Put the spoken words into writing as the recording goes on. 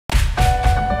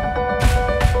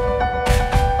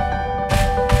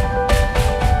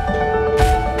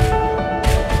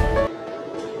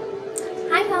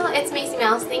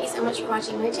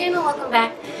watching my channel. Welcome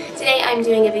back. Today I'm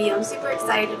doing a video I'm super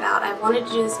excited about. I've wanted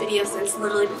to do this video since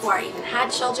literally before I even had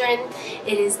children.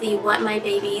 It is the what my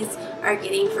babies are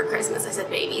getting for Christmas. I said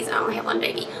babies, I only have one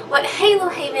baby. What Halo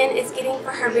Havyn is getting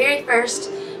for her very first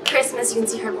Christmas. You can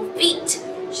see her little feet.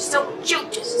 She's so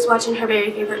cute. Just watching her very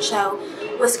favorite show,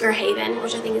 Whisker Haven,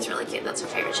 which I think is really cute. That's her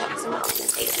favorite show because her mom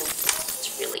is Haven.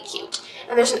 It's really cute.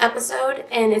 And there's an episode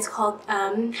and it's called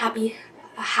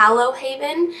Halo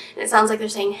Havyn, and it sounds like they're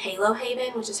saying Halo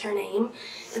Havyn, which is her name,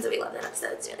 and so we love that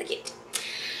episode. It's really cute.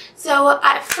 So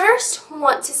I first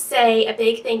want to say a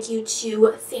big thank you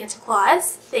to Santa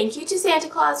Claus. Thank you to Santa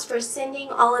Claus for sending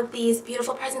all of these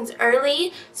beautiful presents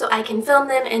early so I can film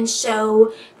them and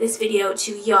show this video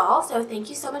to y'all. So thank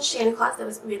you so much, Santa Claus. That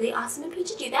was really awesome of you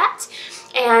to do that.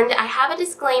 And I have a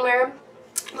disclaimer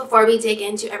before we dig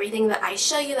into everything that I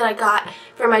show you that I got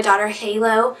for my daughter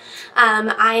Halo.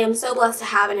 I am so blessed to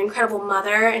have an incredible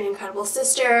mother, an incredible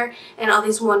sister, and all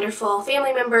these wonderful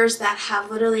family members that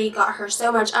have literally got her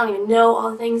so much. I don't even know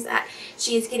all the things that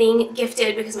she's getting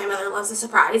gifted because my mother loves a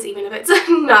surprise, even if it's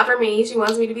not for me. She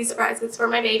wants me to be surprised because it's for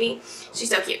my baby. She's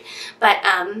so cute. But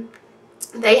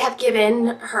they have given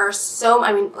her so,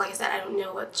 I mean, like I said, I don't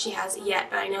know what she has yet,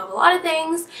 but I know of a lot of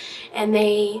things, and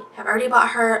they have already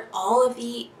bought her all of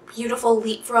the beautiful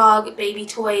Leapfrog baby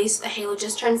toys. The Halo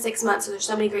just turned 6 months, so there's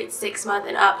so many great 6-month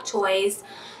and up toys.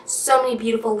 So many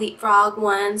beautiful Leapfrog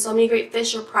ones, so many great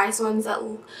Fisher-Price ones that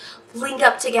link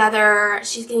up together.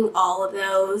 She's getting all of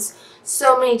those.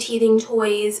 So many teething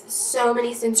toys, so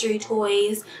many sensory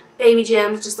toys, baby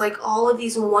gyms, just like all of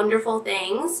these wonderful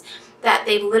things that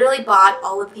they've literally bought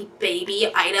all of the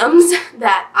baby items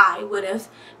that I would have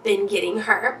been getting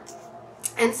her.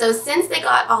 And so since they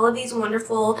got all of these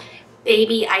wonderful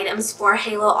baby items for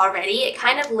Halo already, it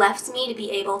kind of left me to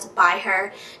be able to buy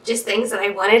her just things that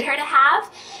I wanted her to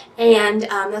have. And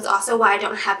that's also why I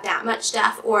don't have that much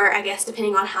stuff, or I guess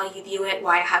depending on how you view it,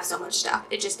 why I have so much stuff.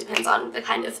 It just depends on the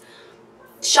kind of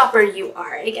shopper you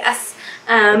are, I guess.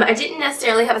 I didn't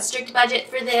necessarily have a strict budget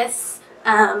for this.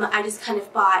 I just kind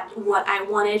of bought what I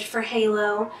wanted for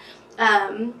Halo.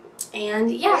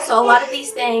 And yeah, so a lot of these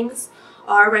things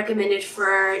are recommended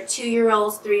for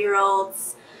 2-year-olds,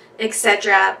 3-year-olds,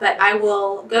 etc. But I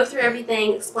will go through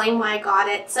everything, explain why I got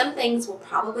it. Some things will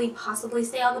probably possibly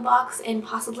stay on the box and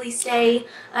possibly stay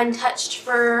untouched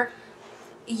for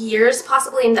years,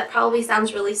 possibly, and that probably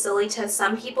sounds really silly to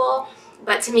some people.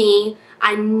 But to me,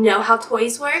 I know how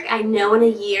toys work. I know in a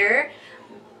year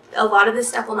a lot of this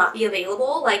stuff will not be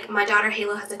available. Like my daughter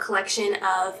Halo has a collection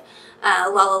of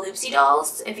Lala Loopsy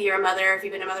dolls. If you're a mother, if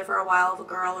you've been a mother for a while of a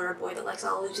girl or a boy that likes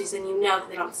Lala Loopsies, then you know that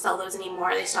they don't sell those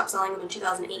anymore. They stopped selling them in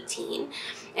 2018,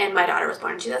 and my daughter was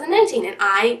born in 2019, and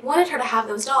I wanted her to have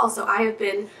those dolls, so I have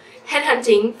been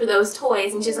headhunting for those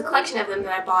toys, and she has a collection of them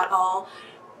that I bought all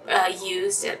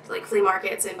used at like flea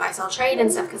markets and buy sell trade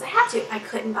and stuff because I had to. I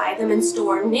couldn't buy them in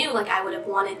store new like I would have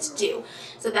wanted to do.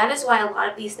 So that is why a lot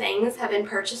of these things have been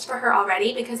purchased for her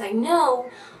already, because I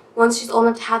know once she's old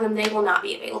enough to have them, they will not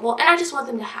be available, and I just want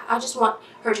them to have, I just want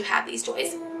her to have these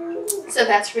toys. So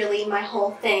that's really my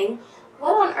whole thing.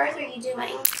 What on earth are you doing?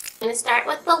 I'm going to start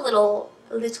with the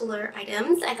littler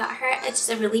items. I got her, it's just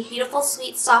a really beautiful,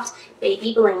 sweet, soft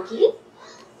baby blankie.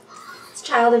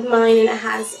 Child of mine, and it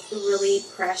has really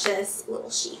precious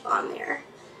little sheep on there,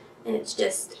 and it's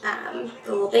just the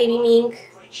little baby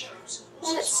mink,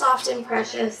 and it's soft and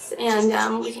precious,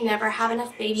 and we can never have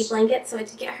enough baby blankets, so I had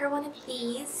to get her one of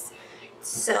these. It's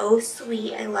so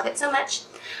sweet. I love it so much.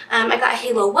 I got a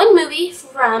Halo 1 movie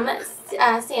from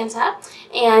Santa,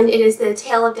 and it is the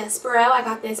Tale of Despero. I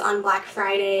got this on Black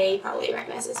Friday. You probably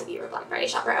recognize this if you were a Black Friday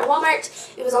shopper at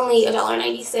Walmart. It was only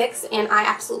 $1.96, and I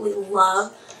absolutely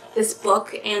love this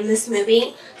book and this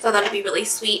movie, so I thought it'd be really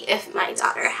sweet if my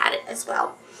daughter had it as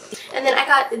well. And then I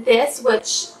got this,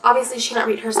 which obviously she cannot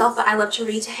read herself, but I love to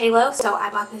read to Halo, so I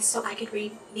bought this so I could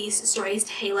read these stories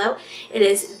to Halo. It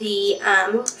is the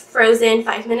Frozen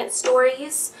 5-minute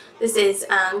stories. This is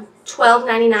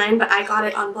 $12.99, but I got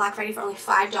it on Black Friday for only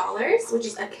 $5, which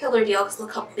is a killer deal because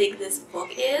look how big this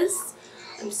book is.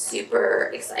 I'm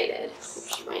super excited.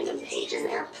 Just a random page in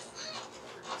there.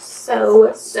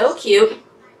 So cute.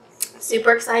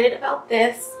 Super excited about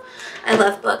this. I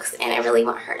love books, and I really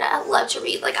want her to love to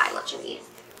read like I love to read.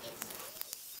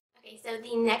 Okay, so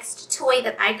the next toy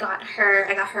that I got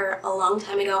her a long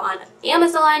time ago on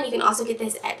Amazon. You can also get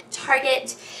this at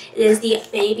Target. It is the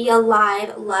Baby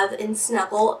Alive Love and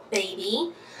Snuggle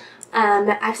Baby.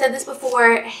 I've said this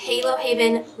before, Halo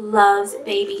Havyn loves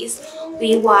babies.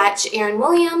 We watch Erin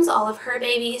Williams, all of her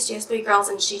babies. She has 3 girls,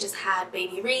 and she just had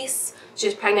baby Reese. She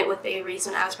was pregnant with baby Reese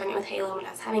when I was pregnant with Halo, when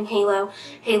I was having Halo.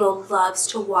 Halo loves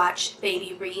to watch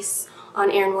baby Reese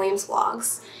on Erin Williams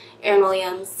vlogs. Erin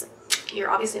Williams, you're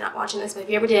obviously not watching this, but if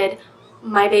you ever did,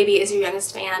 my baby is your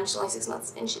youngest fan. She's only 6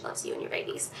 months and she loves you and your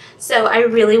babies. So I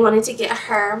really wanted to get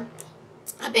her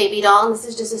a baby doll, and this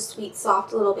is just a sweet,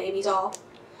 soft little baby doll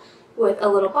with a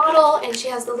little bottle, and she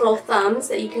has the little thumbs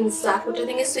that you can suck, which I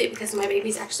think is sweet because my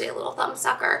baby's actually a little thumb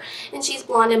sucker, and she's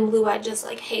blonde and blue-eyed just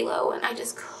like Halo, and I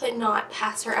just could not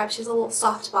pass her up. She has a little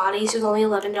soft body. She was only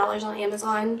 $11 on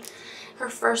Amazon. Her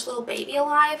first little baby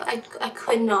alive. I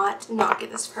could not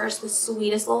get this purse. The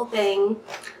sweetest little thing.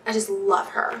 I just love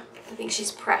her. I think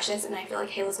she's precious, and I feel like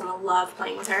Halo's gonna love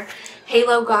playing with her.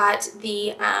 Halo got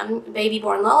the Baby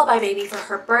Born Lullaby baby for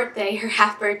her birthday, her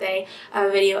half birthday. I have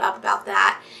a video up about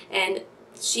that, and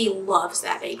she loves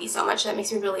that baby so much. That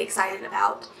makes me really excited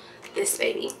about this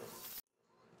baby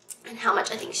and how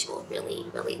much I think she will really,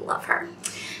 really love her.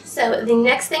 So the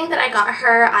next thing that I got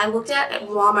her, I looked at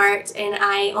Walmart, and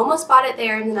I almost bought it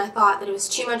there, and then I thought that it was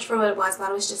too much for what it was. I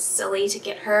thought it was just silly to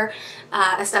get her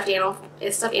a stuffed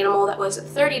animal that was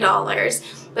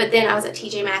 $30. But then I was at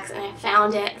TJ Maxx and I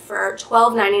found it for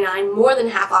 $12.99, more than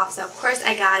half off. So of course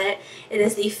I got it. It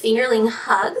is the Fingerling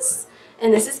Hugs,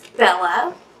 and this is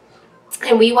Bella.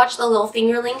 And we watched the little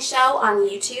Fingerling show on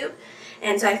YouTube.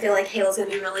 And so I feel like Halo's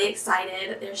going to be really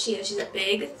excited. There she is. She's a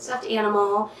big stuffed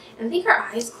animal. And I think her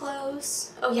eyes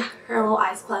close. Oh yeah, her little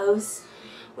eyes close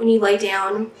when you lay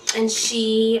down. And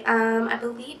she, I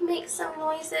believe, makes some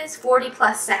noises,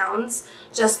 40+ sounds,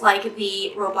 just like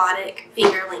the robotic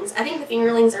fingerlings. I think the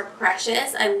fingerlings are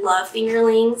precious. I love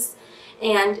fingerlings.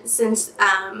 And since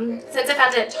I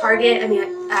found it at Target,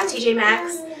 TJ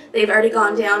Maxx, they've already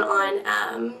gone down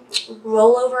on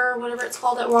rollover, whatever it's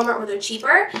called at Walmart, where they're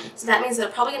cheaper. So that means they're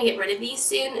probably going to get rid of these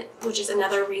soon, which is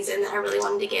another reason that I really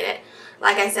wanted to get it.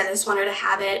 Like I said, I just want her to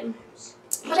have it.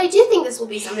 But I do think this will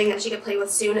be something that she could play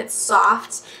with soon. It's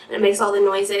soft, and it makes all the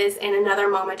noises. And another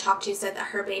mom I talked to said that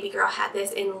her baby girl had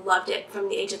this and loved it from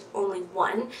the age of only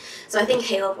 1. So I think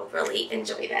Halo will really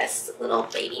enjoy this little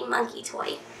baby monkey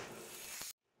toy.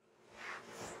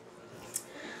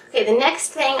 Okay, the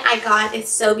next thing I got is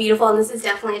so beautiful, and this is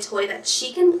definitely a toy that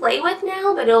she can play with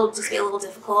now, but it'll just be a little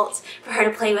difficult for her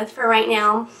to play with for right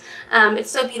now. It's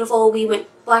so beautiful. We went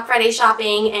Black Friday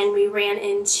shopping, and we ran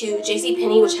into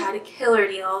JCPenney, which had killer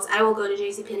deals. I will go to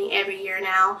JCPenney every year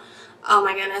now. Oh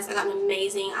my goodness, I got an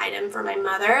amazing item for my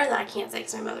mother that I can't say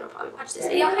because my mother will probably watch this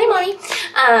video. Hi,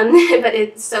 Mommy! But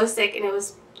it's so sick, and it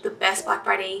was the best Black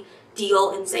Friday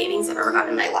deal and savings I've ever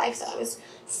gotten in my life, so I was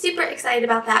super excited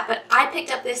about that. But I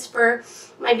picked up this for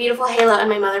my beautiful Halo, and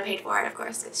my mother paid for it, of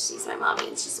course, because she's my mommy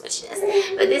and she's what she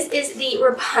is. But this is the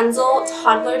Rapunzel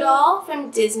toddler doll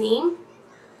from Disney.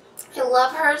 I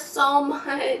love her so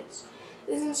much.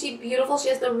 Isn't she beautiful? She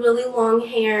has the really long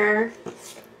hair.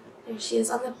 There she is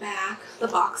on the back. The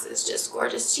box is just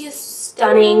gorgeous. She is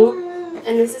stunning,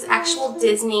 and this is actual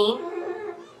Disney.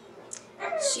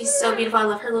 She's so beautiful. I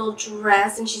love her little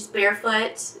dress, and she's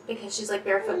barefoot because she's like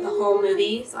barefoot the whole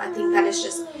movie. So I think that is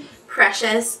just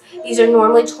precious. These are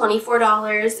normally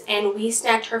 $24, and we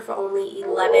snagged her for only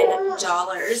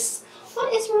 $11.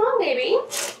 What is wrong, baby?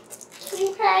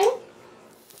 Okay.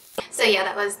 So yeah,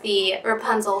 that was the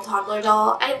Rapunzel toddler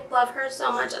doll. I love her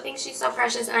so much. I think she's so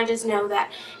precious, and I just know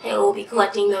that Halo will be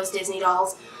collecting those Disney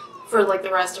dolls for like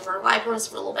the rest of her life, or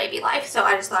for little baby life. So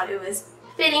I just thought it was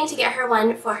fitting to get her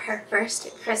one for her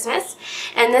first Christmas.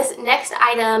 And this next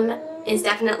item is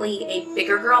definitely a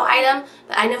bigger girl item,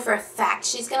 but I know for a fact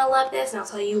she's gonna love this, and I'll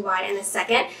tell you why in a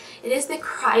second. It is the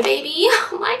Crybaby.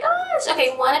 Oh my gosh.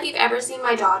 Okay, one, if you've ever seen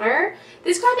my daughter,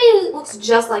 this Crybaby looks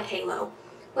just like Halo.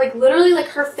 Like literally, like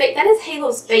her face, that is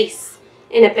Halo's face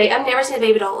in a baby. I've never seen a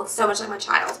baby doll look so much like my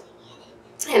child.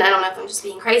 And I don't know if I'm just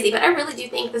being crazy, but I really do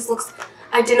think this looks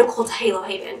identical to Halo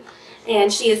Havyn.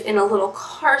 And she is in a little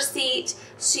car seat.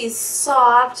 She's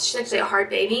soft. She's actually a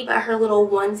hard baby, but her little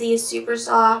onesie is super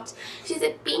soft. She's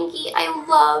a Binky. I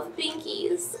love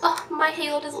Binkies. Oh, my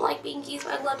Halo doesn't like Binkies,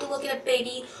 but I love to look at a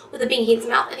baby with a Binky in its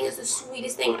mouth. I think it's the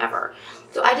sweetest thing ever.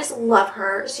 So I just love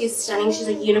her. She's stunning. She's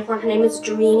a unicorn. Her name is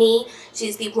Dreamy.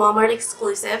 She's the Walmart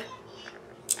exclusive.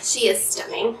 She is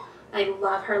stunning. I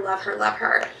love her, love her, love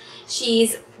her.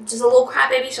 She's just a little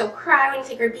crybaby. She'll cry when you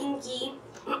take her Binky.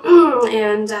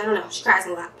 And I don't know, she cries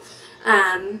a lot.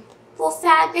 Little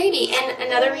sad baby. And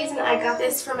another reason I got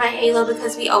this for my Halo,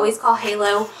 because we always call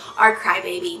Halo our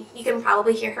crybaby. You can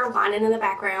probably hear her whining in the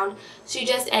background. She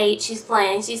just ate, she's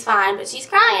playing, she's fine, but she's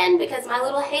crying because my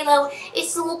little Halo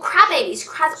is a little crybaby. She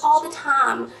cries all the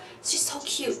time. She's so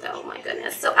cute though, my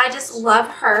goodness. So I just love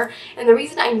her, and the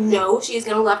reason I know she's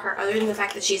going to love her, other than the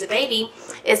fact that she's a baby,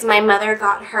 is my mother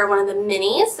got her one of the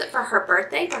minis for her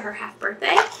birthday, for her half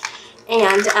birthday.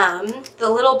 And the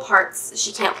little parts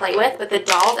she can't play with, but the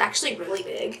doll's actually really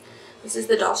big. This is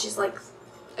the doll. She's like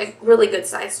a really good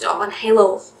sized doll, and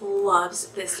Halo loves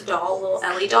this doll, little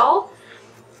Ellie doll.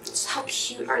 Just how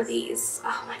cute are these?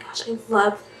 Oh my gosh, I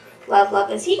love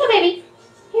this. Here you go, baby.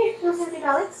 Here, you want to your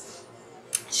dollars?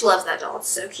 She loves that doll. It's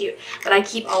so cute. But I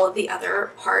keep all of the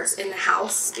other parts in the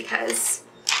house because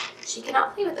she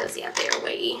cannot play with those yet. They are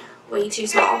way too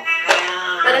small.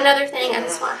 But another thing I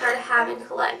just want her to have and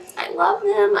collect. I love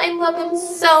them. I love them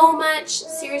so much.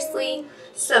 Seriously,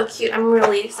 so cute. I'm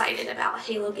really excited about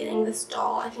Halo getting this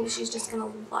doll. I think she's just going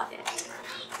to love it.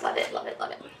 Love it, love it,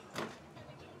 love it.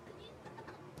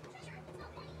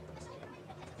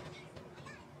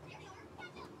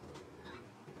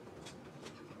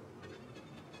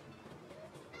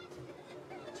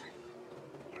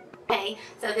 Okay,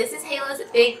 so this is Halo's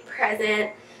big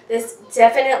present. This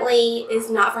definitely is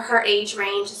not for her age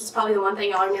range. This is probably the one thing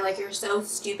y'all are going to be like, you're so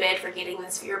stupid for getting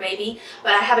this for your baby.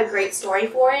 But I have a great story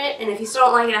for it. And if you still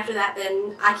don't like it after that,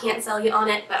 then I can't sell you on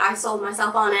it. But I sold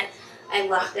myself on it. I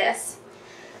love this.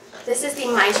 This is the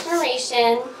My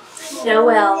Generation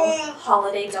Noel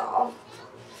holiday doll.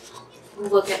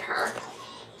 Look at her.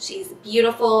 She's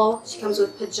beautiful. She comes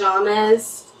with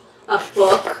pajamas, a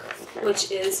book,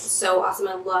 which is so awesome.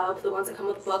 I love the ones that come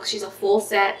with books. She's a full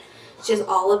set. She has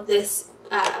all of this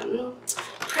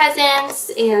presents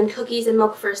and cookies and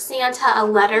milk for Santa, a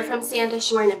letter from Santa.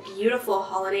 She's wearing a beautiful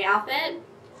holiday outfit.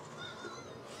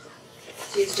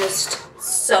 She's just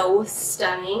so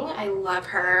stunning. I love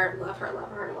her, love her,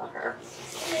 love her, love her.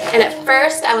 And at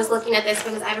first I was looking at this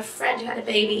because I have a friend who had a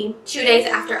baby 2 days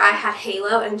after I had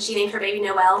Halo, and she named her baby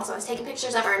Noel. So I was taking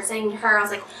pictures of her and saying to her, I was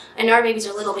like, I know our babies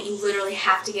are little, but you literally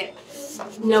have to get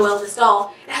Noel this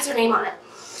doll. It has her name on it.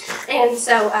 And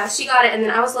so she got it, and then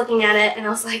I was looking at it and I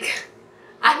was like,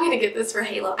 I'm going to get this for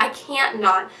Halo. I can't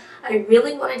not. I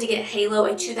really wanted to get Halo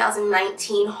a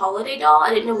 2019 holiday doll. I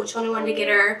didn't know which one I wanted to get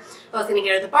her. I was going to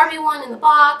get her the Barbie one in the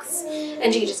box,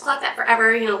 and she could just collect that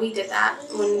forever. You know, we did that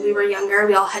when we were younger.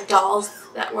 We all had dolls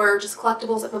that were just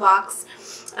collectibles at the box.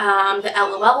 The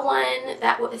LOL one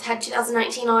that had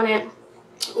 2019 on it,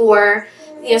 or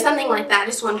you know, something like that. I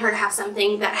just wanted her to have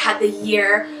something that had the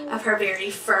year of her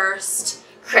very first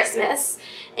Christmas.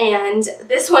 And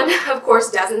this one, of course,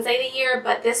 doesn't say the year,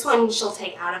 but this one she'll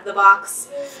take out of the box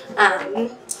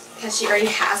because she already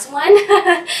has one.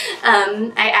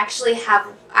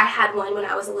 I had one when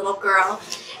I was a little girl,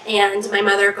 and my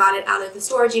mother got it out of the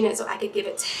storage unit so I could give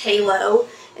it to Halo,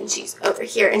 and she's over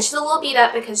here. And she's a little beat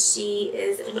up because she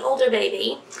is an older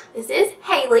baby. This is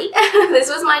Haley. This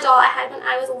was my doll I had when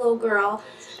I was a little girl,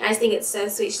 and I just think it's so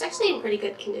sweet. She's actually in pretty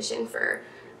good condition for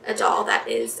a doll that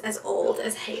is as old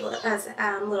as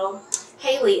little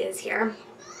Haley is here.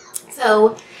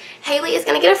 So Haley is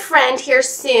going to get a friend here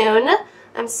soon.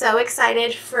 I'm so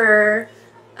excited for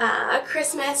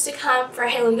Christmas to come, for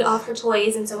Halo to get all of her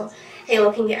toys, and so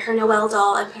Halo can get her Noel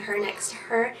doll and put her next to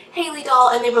her Haley doll,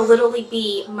 and they will literally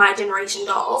be My Generation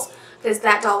dolls, because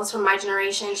that doll was from My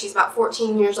Generation. She's about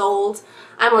 14 years old.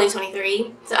 I'm only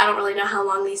 23, so I don't really know how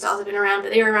long these dolls have been around,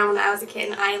 but they were around when I was a kid,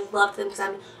 and I loved them because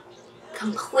I'm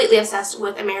completely obsessed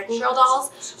with American Girl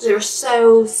dolls. They were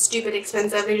so stupid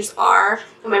expensive. They just are.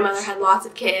 And my mother had lots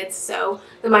of kids, so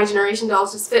the My Generation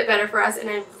dolls just fit better for us, and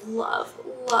I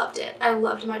loved it. I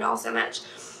loved my doll so much.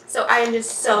 So I am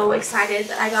just so excited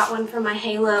that I got one for my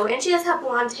Halo. And she does have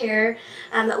blonde hair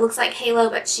that looks like Halo,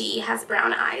 but she has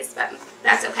brown eyes, but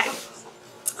that's okay.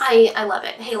 I love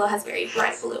it. Halo has very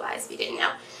bright blue eyes, if you didn't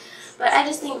know. But I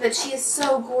just think that she is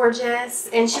so gorgeous,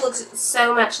 and she looks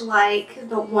so much like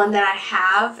the one that I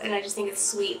have, and I just think it's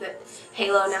sweet that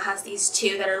Halo now has these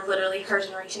two that are literally her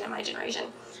generation and my generation.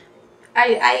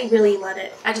 I really love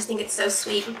it. I just think it's so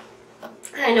sweet.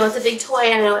 And I know it's a big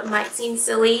toy, I know it might seem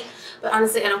silly, but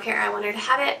honestly I don't care. I want her to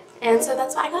have it, and so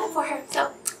that's why I got it for her.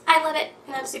 So I love it,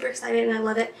 and I'm super excited, and I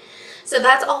love it. So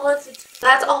that's all of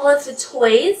the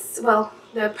toys, well,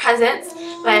 the presents,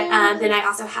 but then I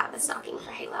also have a stocking for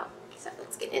Halo. So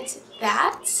let's get into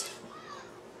that.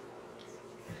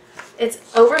 It's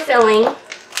overfilling,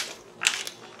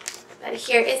 but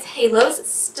here is Halo's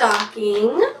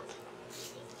stocking.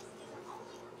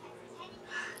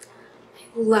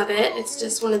 I love it. It's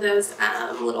just one of those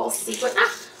little sequin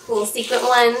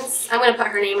ones. I'm going to put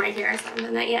her name right here. I haven't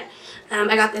done that yet.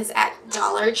 I got this at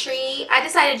Dollar Tree. I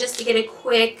decided just to get a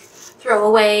quick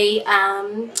throwaway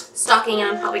stocking,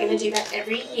 and I'm probably going to do that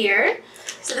every year.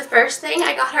 So the first thing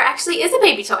I got her actually is a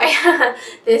baby toy.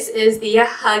 This is the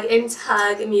Hug and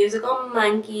Tug musical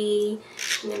monkey,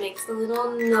 and it makes the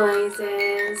little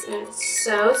noises, and it's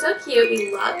so, so cute.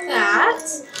 We love that.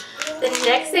 The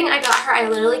next thing I got her, I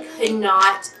literally could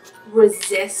not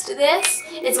resist this.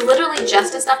 It's literally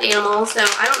just a stuffed animal, so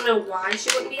I don't know why she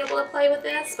wouldn't be able to play with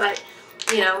this, but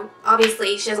you know,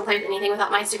 obviously she doesn't play with anything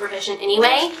without my supervision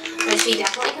anyway, but she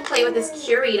definitely can play with this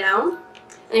Curito.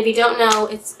 And if you don't know,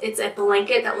 it's a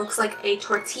blanket that looks like a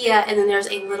tortilla, and then there's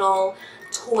a little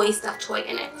stuffed toy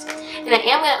in it. And I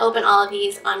am going to open all of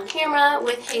these on camera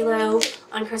with Halo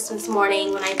on Christmas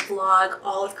morning when I vlog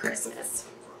all of Christmas.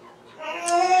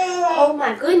 Oh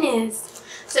my goodness.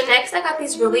 So next I got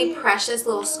these really precious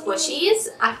little squishies.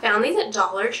 I found these at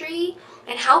Dollar Tree.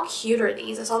 And how cute are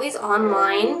these? I saw these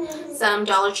online. Some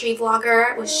Dollar Tree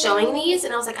vlogger was showing these,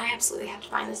 and I was like, I absolutely have to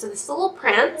find this. So this is a little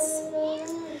prince.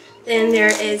 Then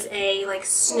there is a like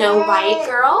Snow White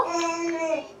girl.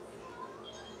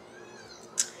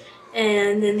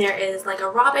 And then there is like a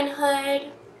Robin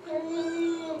Hood.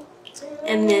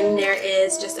 And then there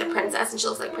is just a princess, and she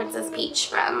looks like Princess Peach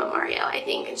from Mario, I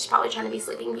think. And she's probably trying to be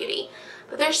Sleeping Beauty.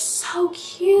 But they're so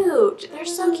cute. They're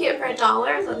so cute for $1.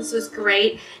 I thought this was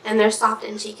great. And they're soft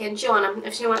and she can chew on them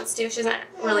if she wants to. She doesn't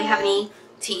really have any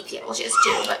teeth yet. Well, she has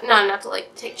two, but not enough to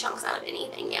like take chunks out of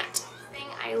anything yet. Thing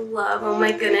I love, oh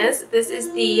my goodness. This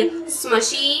is the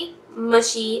Smushy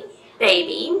Mushy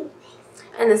Baby.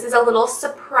 And this is a little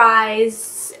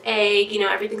surprise egg. You know,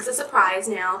 everything's a surprise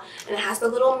now. And it has the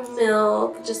little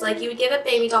milk, just like you would give a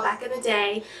baby doll back in the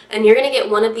day. And you're going to get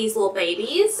one of these little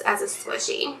babies as a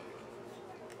squishy.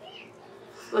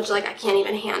 Which, like, I can't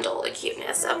even handle the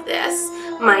cuteness of this.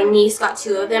 My niece got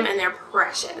 2 of them, and they're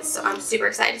precious. So I'm super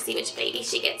excited to see which baby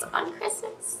she gets on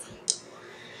Christmas.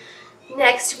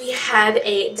 Next, we have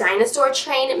a Dinosaur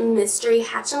Train Mystery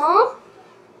Hatchimal.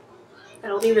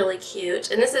 That'll be really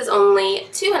cute. And this is only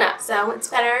 2 and up, so it's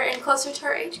better and closer to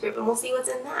her age group, and we'll see what's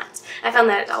in that. I found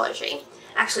that at Dollar Tree.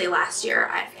 Actually, last year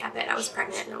I kept it. I was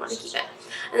pregnant and I wanted to keep it.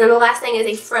 And then the last thing is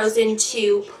a Frozen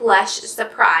 2 plush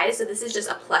surprise. So this is just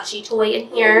a plushie toy in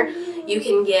here. You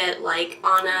can get like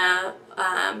Anna,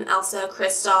 Elsa,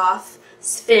 Kristoff,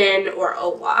 Sven, or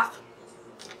Olaf.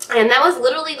 And that was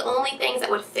literally the only things that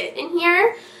would fit in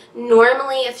here.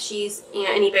 Normally, if she's, you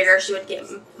know, any bigger, she would get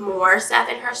more stuff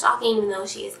in her stocking, even though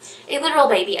she's a literal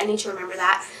baby. I need to remember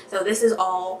that. So this is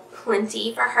all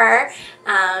plenty for her.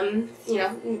 You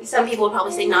know, some people would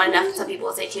probably say not enough. Some people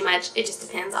would say too much. It just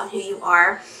depends on who you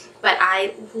are. But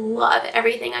I love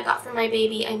everything I got for my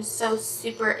baby. I'm so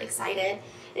super excited. And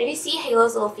if you see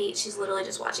Halo's little feet, she's literally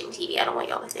just watching TV. I don't want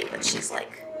y'all to think that she's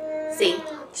like, see,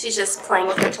 she's just playing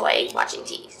with her toy, watching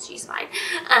TV. She's fine.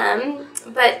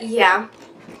 But yeah.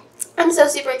 I'm so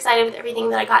super excited with everything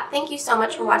that I got. Thank you so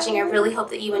much for watching. I really hope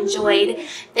that you enjoyed.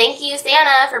 Thank you,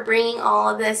 Santa, for bringing all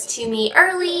of this to me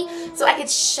early so I could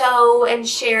show and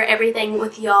share everything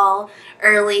with y'all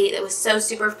early. It was so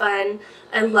super fun.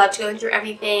 I loved going through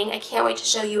everything. I can't wait to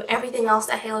show you everything else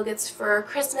that Halo gets for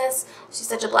Christmas. She's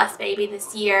such a blessed baby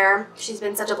this year. She's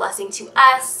been such a blessing to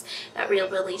us that we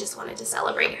really just wanted to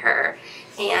celebrate her.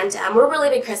 And we're really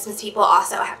big Christmas people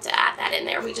also. I have to add that in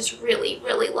there. We just really,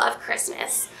 really love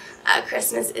Christmas.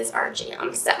 Christmas is our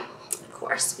jam, so of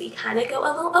course we kind of go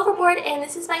a little overboard, and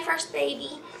this is my first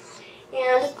baby,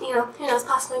 and you know, who knows,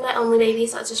 possibly my only baby,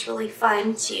 so it's just really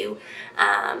fun to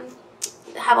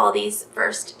have all these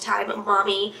first time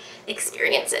mommy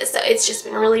experiences. So it's just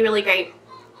been really, really great.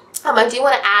 I do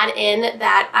want to add in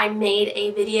that I made a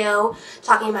video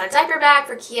talking about a diaper bag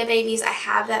for Kia babies. I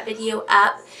have that video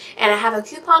up, and I have a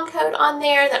coupon code on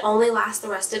there that only lasts the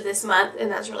rest of this month,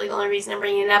 and that's really the only reason I'm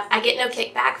bringing it up. I get no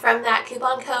kickback from that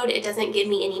coupon code. It doesn't give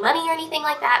me any money or anything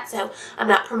like that, so I'm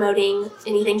not promoting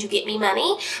anything to get me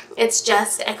money. It's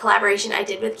just a collaboration I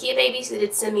did with Kia babies. They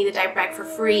did send me the diaper bag for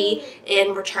free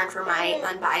in return for my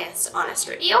unbiased, honest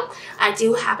review. I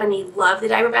do happen to love the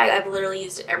diaper bag. I've literally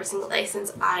used it every single day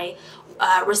since I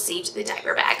received the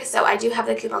diaper bag. So I do have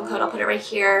the coupon code. I'll put it right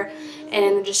here and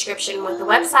in the description with the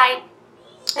website.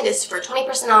 It is for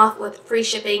 20% off with free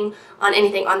shipping on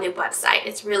anything on the website.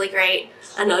 It's really great.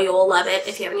 I know you'll love it.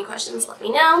 If you have any questions, let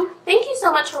me know. Thank you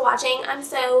so much for watching. I'm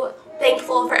so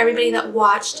thankful for everybody that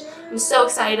watched. I'm so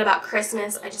excited about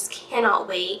Christmas. I just cannot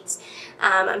wait.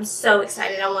 I'm so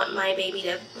excited. I want my baby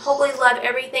to hopefully love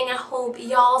everything. I hope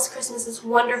y'all's Christmas is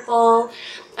wonderful.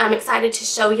 I'm excited to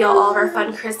show y'all all of our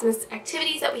fun Christmas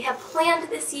activities that we have planned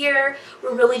this year.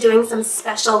 We're really doing some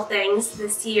special things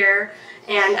this year,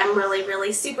 and I'm really,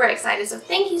 really super excited. So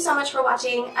thank you so much for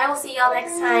watching. I will see y'all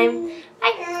next time.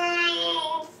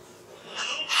 Bye.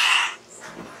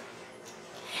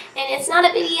 And it's not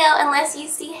a video unless you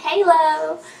see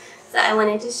Halo. So I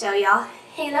wanted to show y'all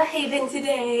Halo Havyn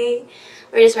today.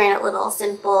 We're just wearing a little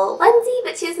simple onesie,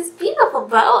 but she has this beautiful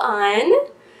bow on.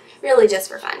 Really just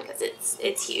for fun, because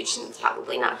it's huge and it's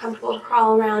probably not comfortable to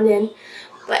crawl around in.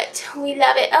 But we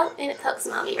love it. Oh, and it pokes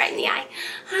Mommy right in the eye.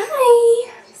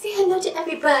 Hi. Say hello to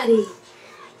everybody.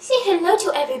 Say hello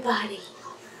to everybody.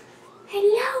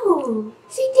 Hello.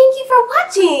 Say thank you for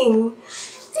watching.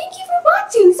 Thank you for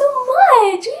watching so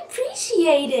much. We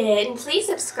appreciate it. And please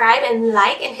subscribe and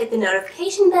like and hit the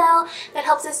notification bell. That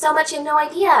helps us so much, you have no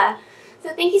idea. So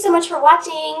thank you so much for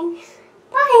watching.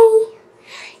 Bye.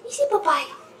 You say bye-bye.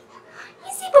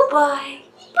 You say bye-bye.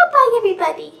 Bye-bye,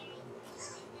 everybody.